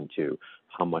 7.2?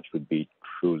 How much would be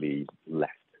truly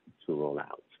left to roll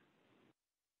out?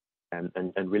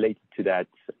 And related to that,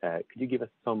 could you give us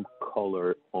some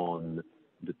color on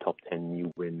the top 10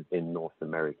 new wins in North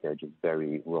America, just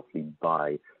very roughly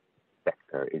by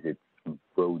sector? Is it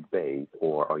broad-based,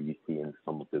 or are you seeing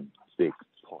some of the big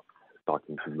pots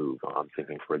starting to move? I'm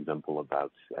thinking, for example,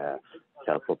 about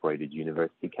self-operated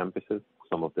university campuses.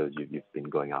 Some of those you've been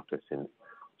going after since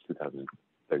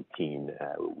 2013.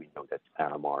 We know that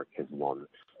Aramark has won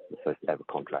the first ever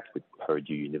contract with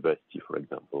Purdue University, for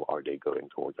example. Are they going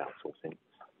towards outsourcing?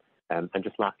 And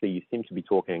just lastly, you seem to be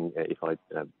talking, if I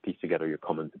piece together your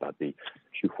comments about the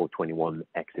Q4 21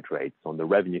 exit rates, on the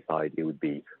revenue side, it would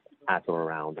be at or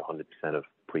around 100% of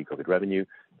pre-COVID revenue,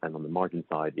 and on the margin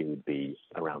side, it would be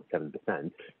around 7%.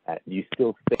 Do you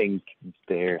still think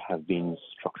there have been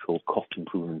structural cost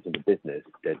improvements in the business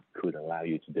that could allow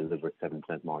you to deliver 7%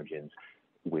 margins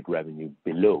with revenue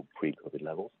below pre-COVID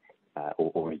levels?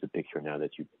 Or is the picture now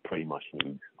that you pretty much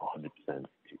need 100%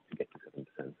 to get to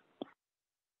 7%?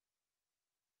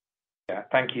 Yeah,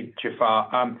 thank you,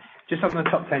 Jafar. Just on the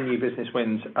top 10 new business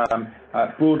wins,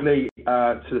 broadly,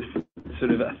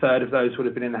 sort of a third of those would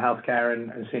have been in the healthcare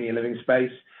and senior living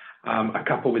space, a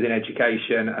couple within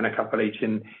education, and a couple each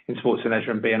in sports and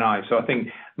leisure and B&I. So I think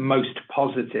most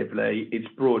positively, it's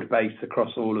broad-based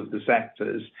across all of the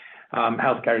sectors.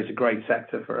 Healthcare is a great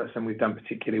sector for us, and we've done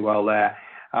particularly well there.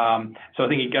 So I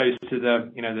think it goes to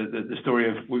the story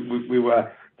of we were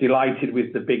delighted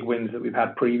with the big wins that we've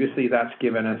had previously. That's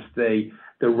given us the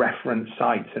reference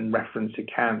sites and reference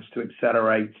accounts to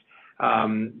accelerate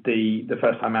the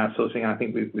first time outsourcing. And I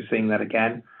think we're seeing that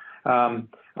again.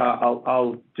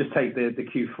 I'll just take the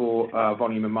Q4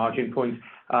 volume and margin point.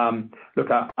 Look,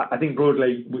 I think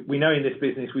broadly, we know in this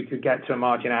business we could get to a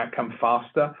margin outcome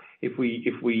faster if we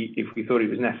thought it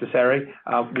was necessary.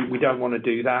 We don't want to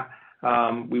do that.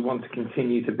 We want to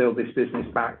continue to build this business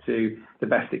back to the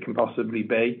best it can possibly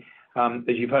be. As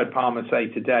you've heard Palmer say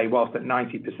today, whilst at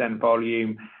 90%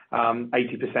 volume,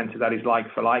 80% of that is like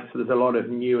for like. So there's a lot of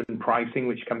new and pricing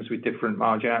which comes with different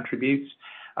margin attributes.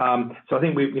 So I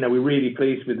think we're really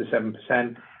pleased with the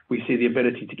 7%. We see the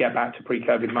ability to get back to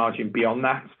pre-COVID margin beyond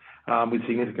that, with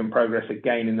significant progress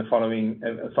again in the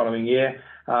following year.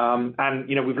 And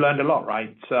we've learned a lot,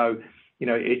 right? So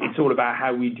it's all about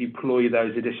how we deploy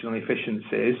those additional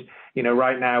efficiencies.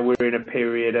 Right now we're in a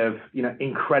period of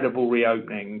incredible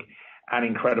reopening and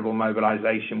incredible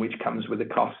mobilization, which comes with a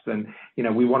cost. And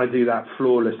we want to do that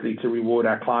flawlessly to reward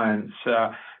our clients,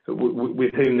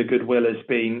 with whom the goodwill has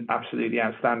been absolutely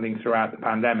outstanding throughout the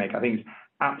pandemic. I think it's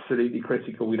absolutely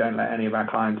critical we don't let any of our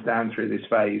clients down through this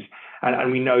phase,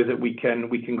 and we know that we can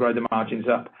grow the margins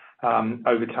up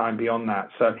over time beyond that.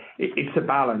 So it's a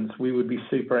balance. We would be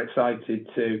super excited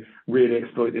to really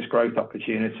exploit this growth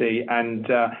opportunity and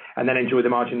then enjoy the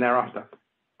margin thereafter.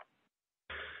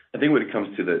 I think when it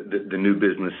comes to the new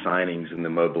business signings and the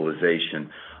mobilization,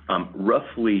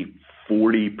 roughly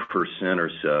 40%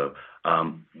 or so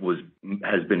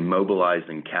has been mobilized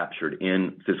and captured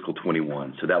in fiscal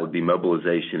 21. So that would be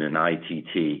mobilization and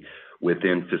ITT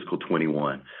within fiscal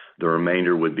 21. The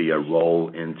remainder would be a roll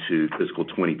into fiscal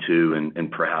 22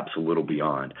 and perhaps a little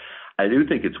beyond. I do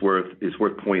think it's worth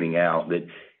pointing out that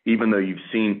even though you've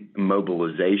seen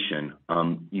mobilization,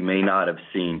 you may not have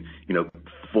seen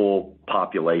full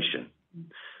population.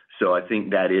 So I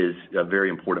think that is a very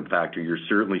important factor. You're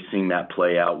certainly seeing that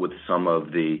play out with some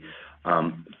of the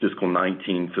fiscal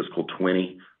 19, fiscal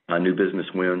 20 new business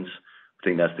wins. I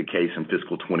think that's the case in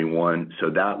fiscal 21. So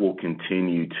that will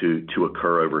continue to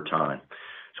occur over time.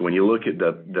 So when you look at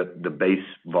the base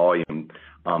volume,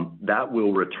 that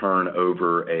will return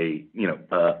over a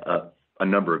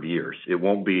number of years. It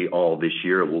won't be all this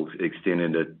year. It will extend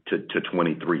into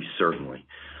 23 certainly,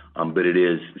 but it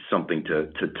is something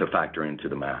to factor into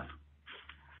the math.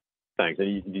 Thanks.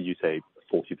 And did you say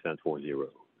 40% 40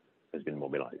 has been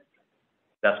mobilized?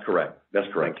 That's correct.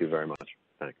 Thank you very much.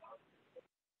 Thanks.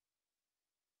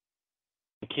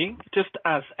 Thank you. Just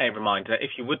as a reminder,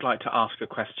 if you would like to ask a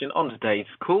question on today's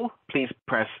call, please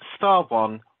press star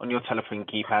 1 on your telephone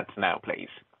keypads now, please.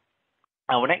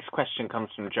 Our next question comes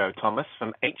from Joe Thomas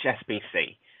from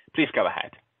HSBC. Please go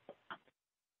ahead.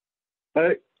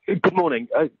 Good morning.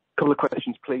 A couple of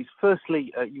questions, please.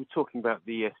 Firstly, you were talking about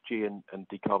the ESG and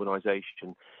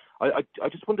decarbonisation. I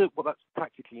just wonder what that's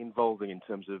practically involving in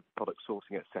terms of product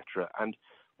sourcing, etc., and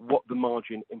what the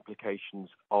margin implications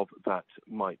of that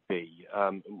might be,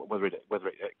 whether it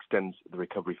extends the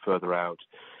recovery further out.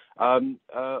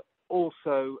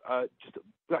 Also, just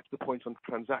back to the point on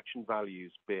transaction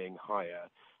values being higher.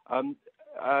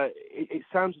 It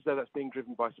sounds as though that's being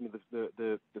driven by some of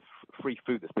the free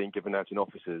food that's being given out in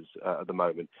offices at the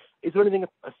moment. Is there anything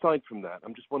aside from that?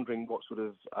 I'm just wondering what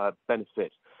sort of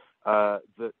benefit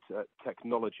that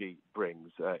technology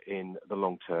brings in the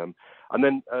long term. And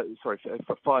then,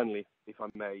 finally, if I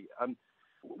may,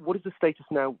 what is the status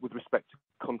now with respect to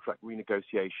contract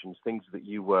renegotiations, things that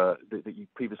you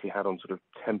previously had on sort of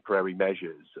temporary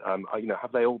measures?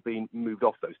 Have they all been moved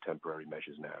off those temporary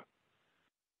measures now?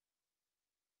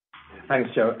 Thanks,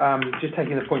 Joe. Just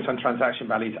taking the point on transaction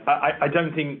values, I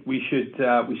don't think we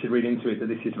should read into it that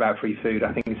this is about free food.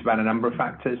 I think it's about a number of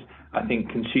factors. I think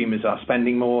consumers are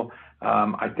spending more.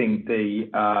 I think the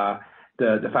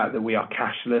fact that we are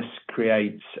cashless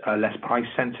creates less price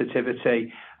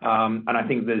sensitivity, and I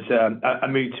think there's a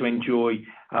mood to enjoy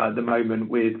the moment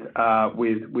with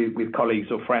colleagues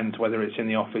or friends, whether it's in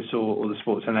the office or the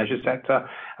sports and leisure sector.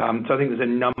 So I think there's a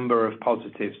number of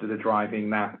positives that are driving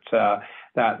that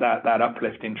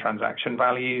uplift in transaction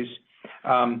values.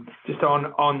 Just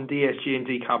on DSG and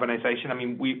decarbonisation, I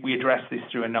mean, we address this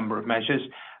through a number of measures.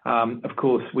 Of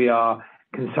course, we are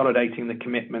consolidating the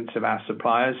commitments of our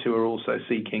suppliers who are also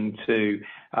seeking to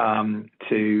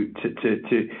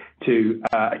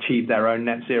achieve their own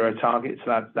net zero targets.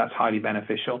 So that's highly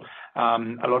beneficial.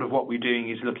 A lot of what we're doing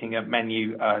is looking at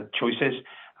menu choices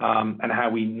and how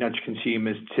we nudge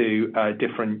consumers to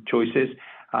different choices.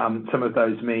 Some of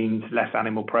those means less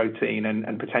animal protein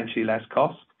and potentially less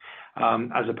cost,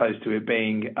 as opposed to it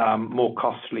being more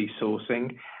costly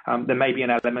sourcing. There may be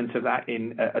an element of that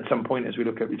at some point as we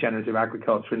look at regenerative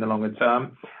agriculture in the longer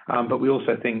term, but we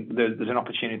also think there's an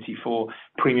opportunity for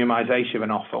premiumisation of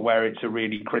an offer where it's a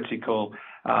really critical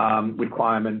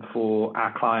requirement for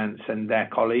our clients and their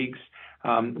colleagues.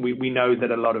 We know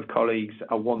that a lot of colleagues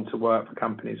want to work for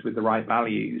companies with the right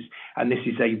values, and this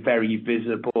is a very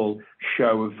visible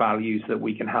show of values that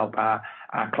we can help our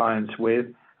clients with.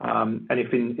 And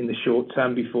if in the short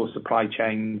term, before supply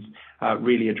chains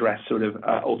really address sort of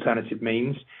alternative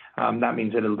means, that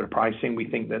means a little bit of pricing. We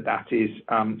think that is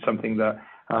something that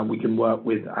we can work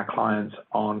with our clients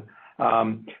on.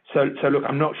 So look,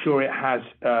 I'm not sure it has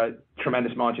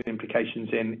tremendous margin implications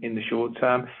in the short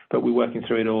term, but we're working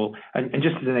through it all. And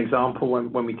just as an example,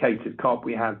 when we catered COP,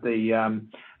 we had the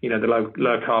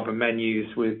low carbon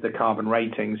menus with the carbon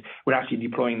ratings. We're actually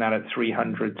deploying that at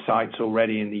 300 sites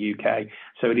already in the UK.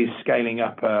 So it is scaling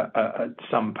up at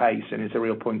some pace, and it's a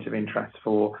real point of interest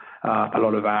for a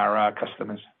lot of our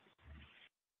customers.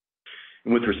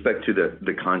 With respect to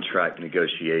the contract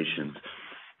negotiations,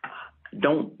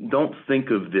 don't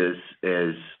think of this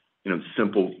as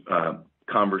simple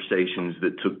conversations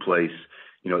that took place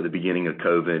at the beginning of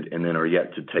COVID and then are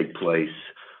yet to take place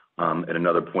at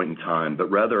another point in time,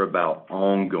 but rather about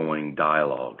ongoing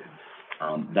dialogue.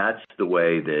 That's the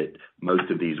way that most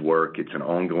of these work. It's an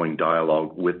ongoing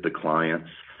dialogue with the clients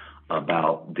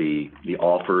about the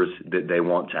offers that they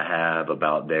want to have,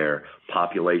 about their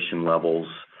population levels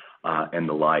and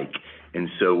the like. And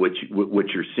so what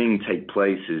you're seeing take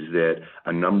place is that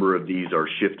a number of these are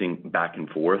shifting back and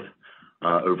forth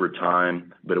over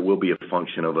time, but it will be a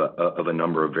function of a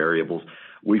number of variables.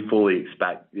 We fully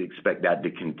expect that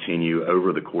to continue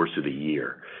over the course of the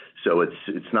year. So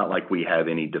it's not like we have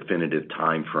any definitive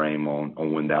time frame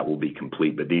on when that will be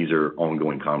complete, but these are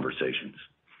ongoing conversations.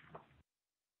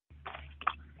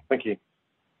 Thank you.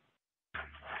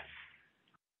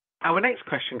 Our next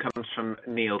question comes from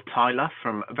Neil Tyler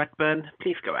from Redburn.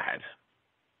 Please go ahead.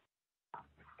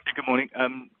 Good morning.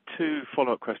 Two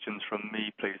follow-up questions from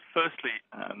me, please. Firstly,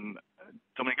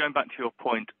 Dominic, going back to your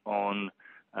point on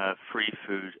free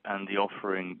food and the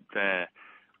offering there,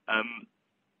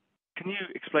 can you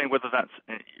explain whether that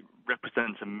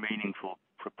represents a meaningful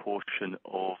proportion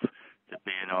of the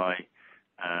B&I,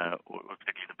 or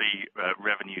particularly the B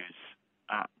revenues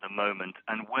at the moment,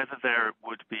 and whether there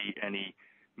would be any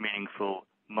meaningful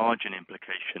margin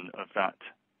implication of that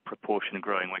proportion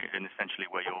growing, and essentially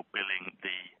where you're billing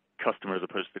the customer as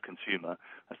opposed to the consumer?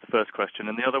 That's the first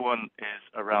question. And the other one is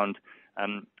around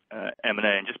M&A,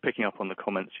 and just picking up on the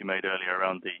comments you made earlier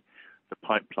around the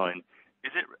pipeline.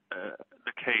 Is it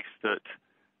the case that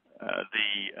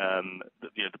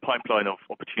the pipeline of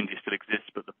opportunities still exists,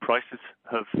 but the prices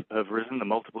have risen, the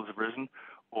multiples have risen,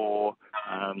 or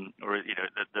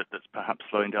that's perhaps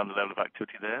slowing down the level of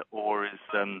activity there, or is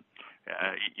that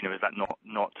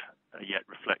not yet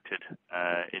reflected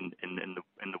in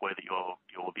the way that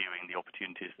you're viewing the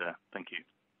opportunities there? Thank you.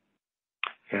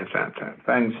 Yeah,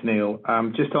 thanks, Neil.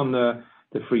 Just on the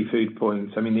free food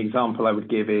points, I mean, the example I would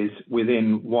give is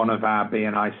within one of our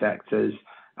B&I sectors,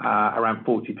 around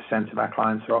 40% of our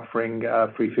clients are offering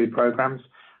free food programs.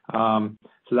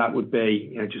 So that would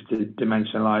be, just to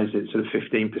dimensionalize it, sort of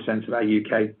 15% of our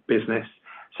UK business.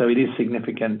 So it is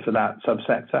significant for that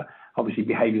subsector. Obviously,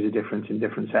 behaviours are different in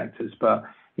different sectors, but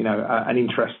an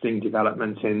interesting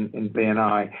development in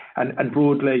B&I. And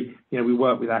broadly, we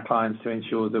work with our clients to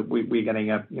ensure that we're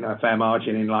getting a fair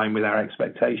margin in line with our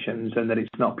expectations, and that it's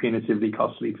not punitively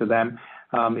costly for them.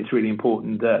 It's really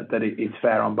important that it's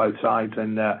fair on both sides,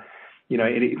 and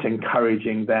it's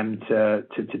encouraging them to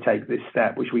take this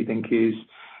step, which we think is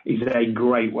a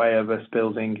great way of us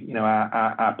building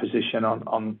our position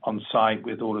on site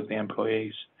with all of the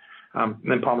employees. And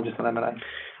then Palmer, just on M&A.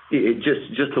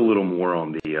 Just a little more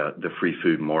on the free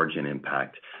food margin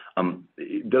impact.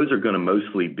 Those are going to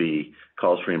mostly be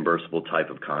cost reimbursable type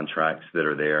of contracts that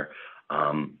are there.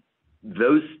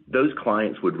 Those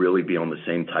clients would really be on the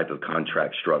same type of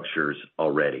contract structures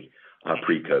already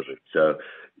pre-COVID. So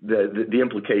the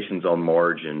implications on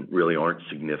margin really aren't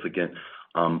significant.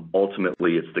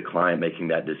 Ultimately, it's the client making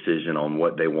that decision on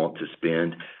what they want to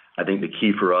spend. I think the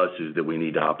key for us is that we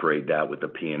need to operate that with a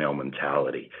P&L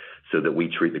mentality so that we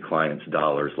treat the client's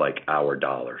dollars like our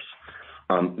dollars.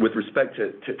 With respect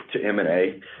to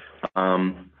M&A,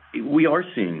 we are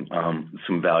seeing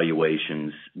some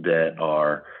valuations that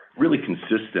are really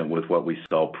consistent with what we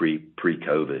saw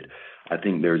pre-COVID. I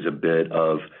think there's a bit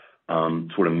of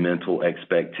sort of mental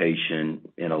expectation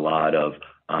in a lot of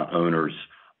owners'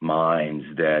 minds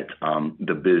that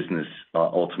the business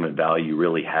ultimate value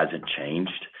really hasn't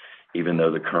changed, even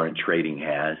though the current trading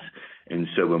has. And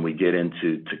so when we get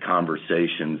into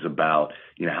conversations about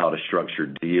how to structure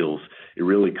deals, it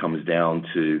really comes down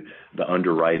to the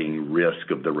underwriting risk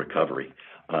of the recovery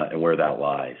and where that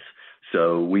lies.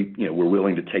 So we're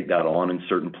willing to take that on in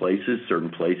certain places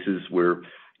where,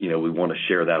 we want to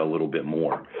share that a little bit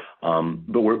more.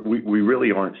 But we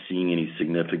really aren't seeing any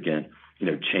significant,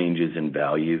 changes in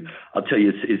value. I'll tell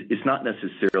you, it's not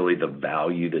necessarily the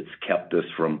value that's kept us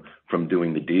from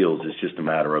doing the deals. It's just a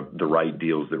matter of the right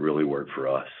deals that really work for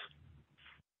us.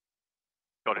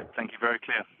 Got it. Thank you. Very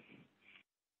clear.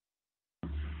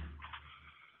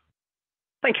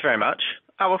 Thank you very much.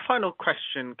 Our final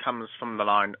question comes from the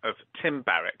line of Tim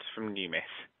Barrett from Numis.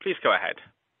 Please go ahead.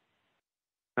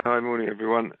 Hi, morning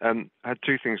everyone. I had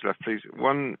two things left, please.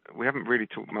 One, we haven't really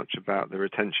talked much about the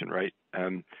retention rate,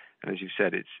 and as you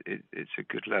said, it's a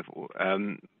good level.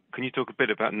 Can you talk a bit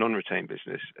about non-retained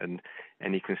business and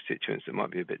any constituents that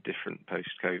might be a bit different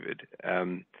post-COVID?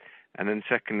 And then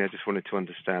secondly, I just wanted to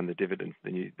understand the dividend,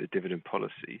 the dividend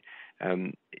policy.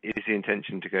 Is the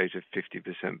intention to go to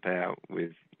 50% payout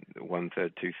with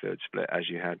 1/3, 2/3 split as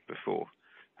you had before?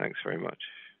 Thanks very much.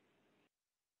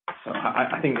 So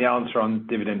I think the answer on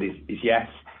dividend is yes.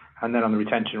 And then on the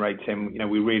retention rate, Tim,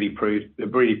 we're really pleased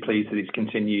that it's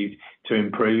continued to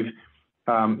improve.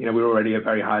 We're already at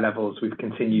very high levels. We've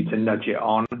continued to nudge it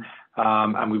on,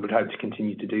 and we would hope to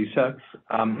continue to do so.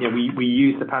 We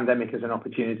use the pandemic as an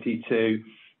opportunity to,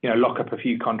 lock up a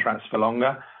few contracts for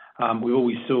longer. We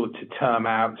always sought to term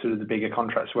out sort of the bigger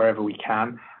contracts wherever we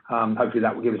can. Hopefully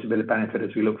that will give us a bit of benefit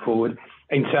as we look forward.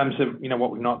 In terms of,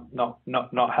 what we've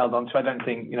not held on to, I don't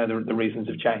think, the reasons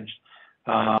have changed.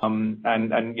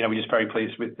 We're just very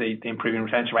pleased with the improving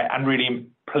retention rate and really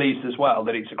pleased as well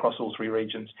that it's across all three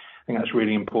regions. I think that's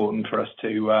really important for us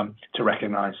to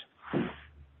recognise.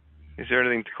 Is there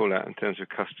anything to call out in terms of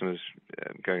customers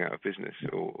going out of business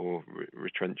or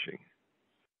retrenching?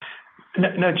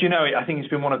 No, do you know, I think it's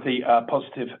been one of the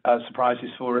positive surprises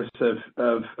for us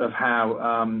of how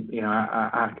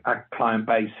our client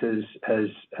base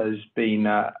has been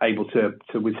able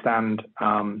to withstand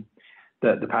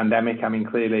the pandemic. I mean,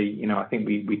 clearly, I think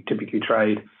we typically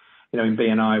trade, in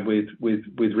B&I with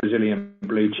resilient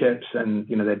blue chips, and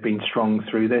they've been strong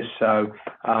through this. So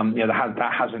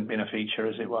that hasn't been a feature,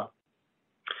 as it were.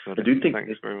 I do think.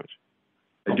 Thanks very much.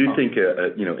 I do think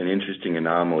an interesting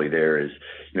anomaly there is,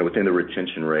 within the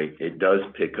retention rate, it does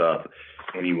pick up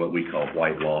any what we call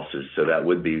white losses. So that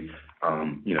would be,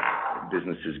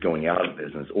 businesses going out of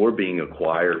business or being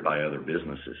acquired by other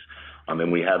businesses.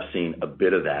 And we have seen a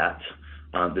bit of that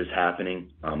that's happening.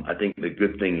 I think the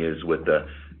good thing is with the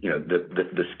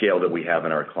scale that we have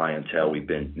in our clientele, we've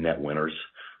been net winners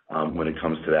when it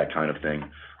comes to that kind of thing.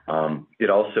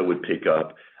 It also would pick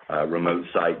up remote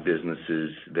site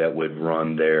businesses that would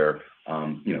run their,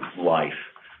 life,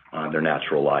 their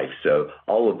natural life. So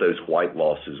all of those white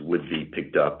losses would be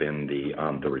picked up in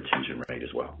the retention rate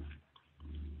as well.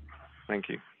 Thank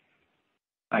you.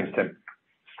 Thanks, Tim.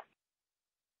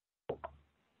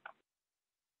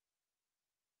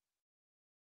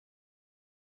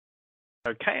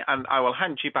 Okay, and I will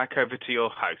hand you back over to your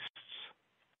hosts.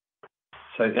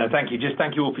 So thank you. Just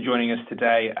thank you all for joining us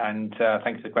today, and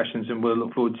thanks for the questions, and we'll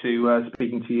look forward to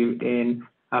speaking to you in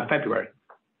February.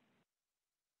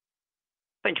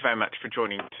 Thank you very much for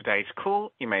joining today's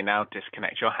call. You may now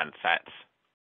disconnect your handsets.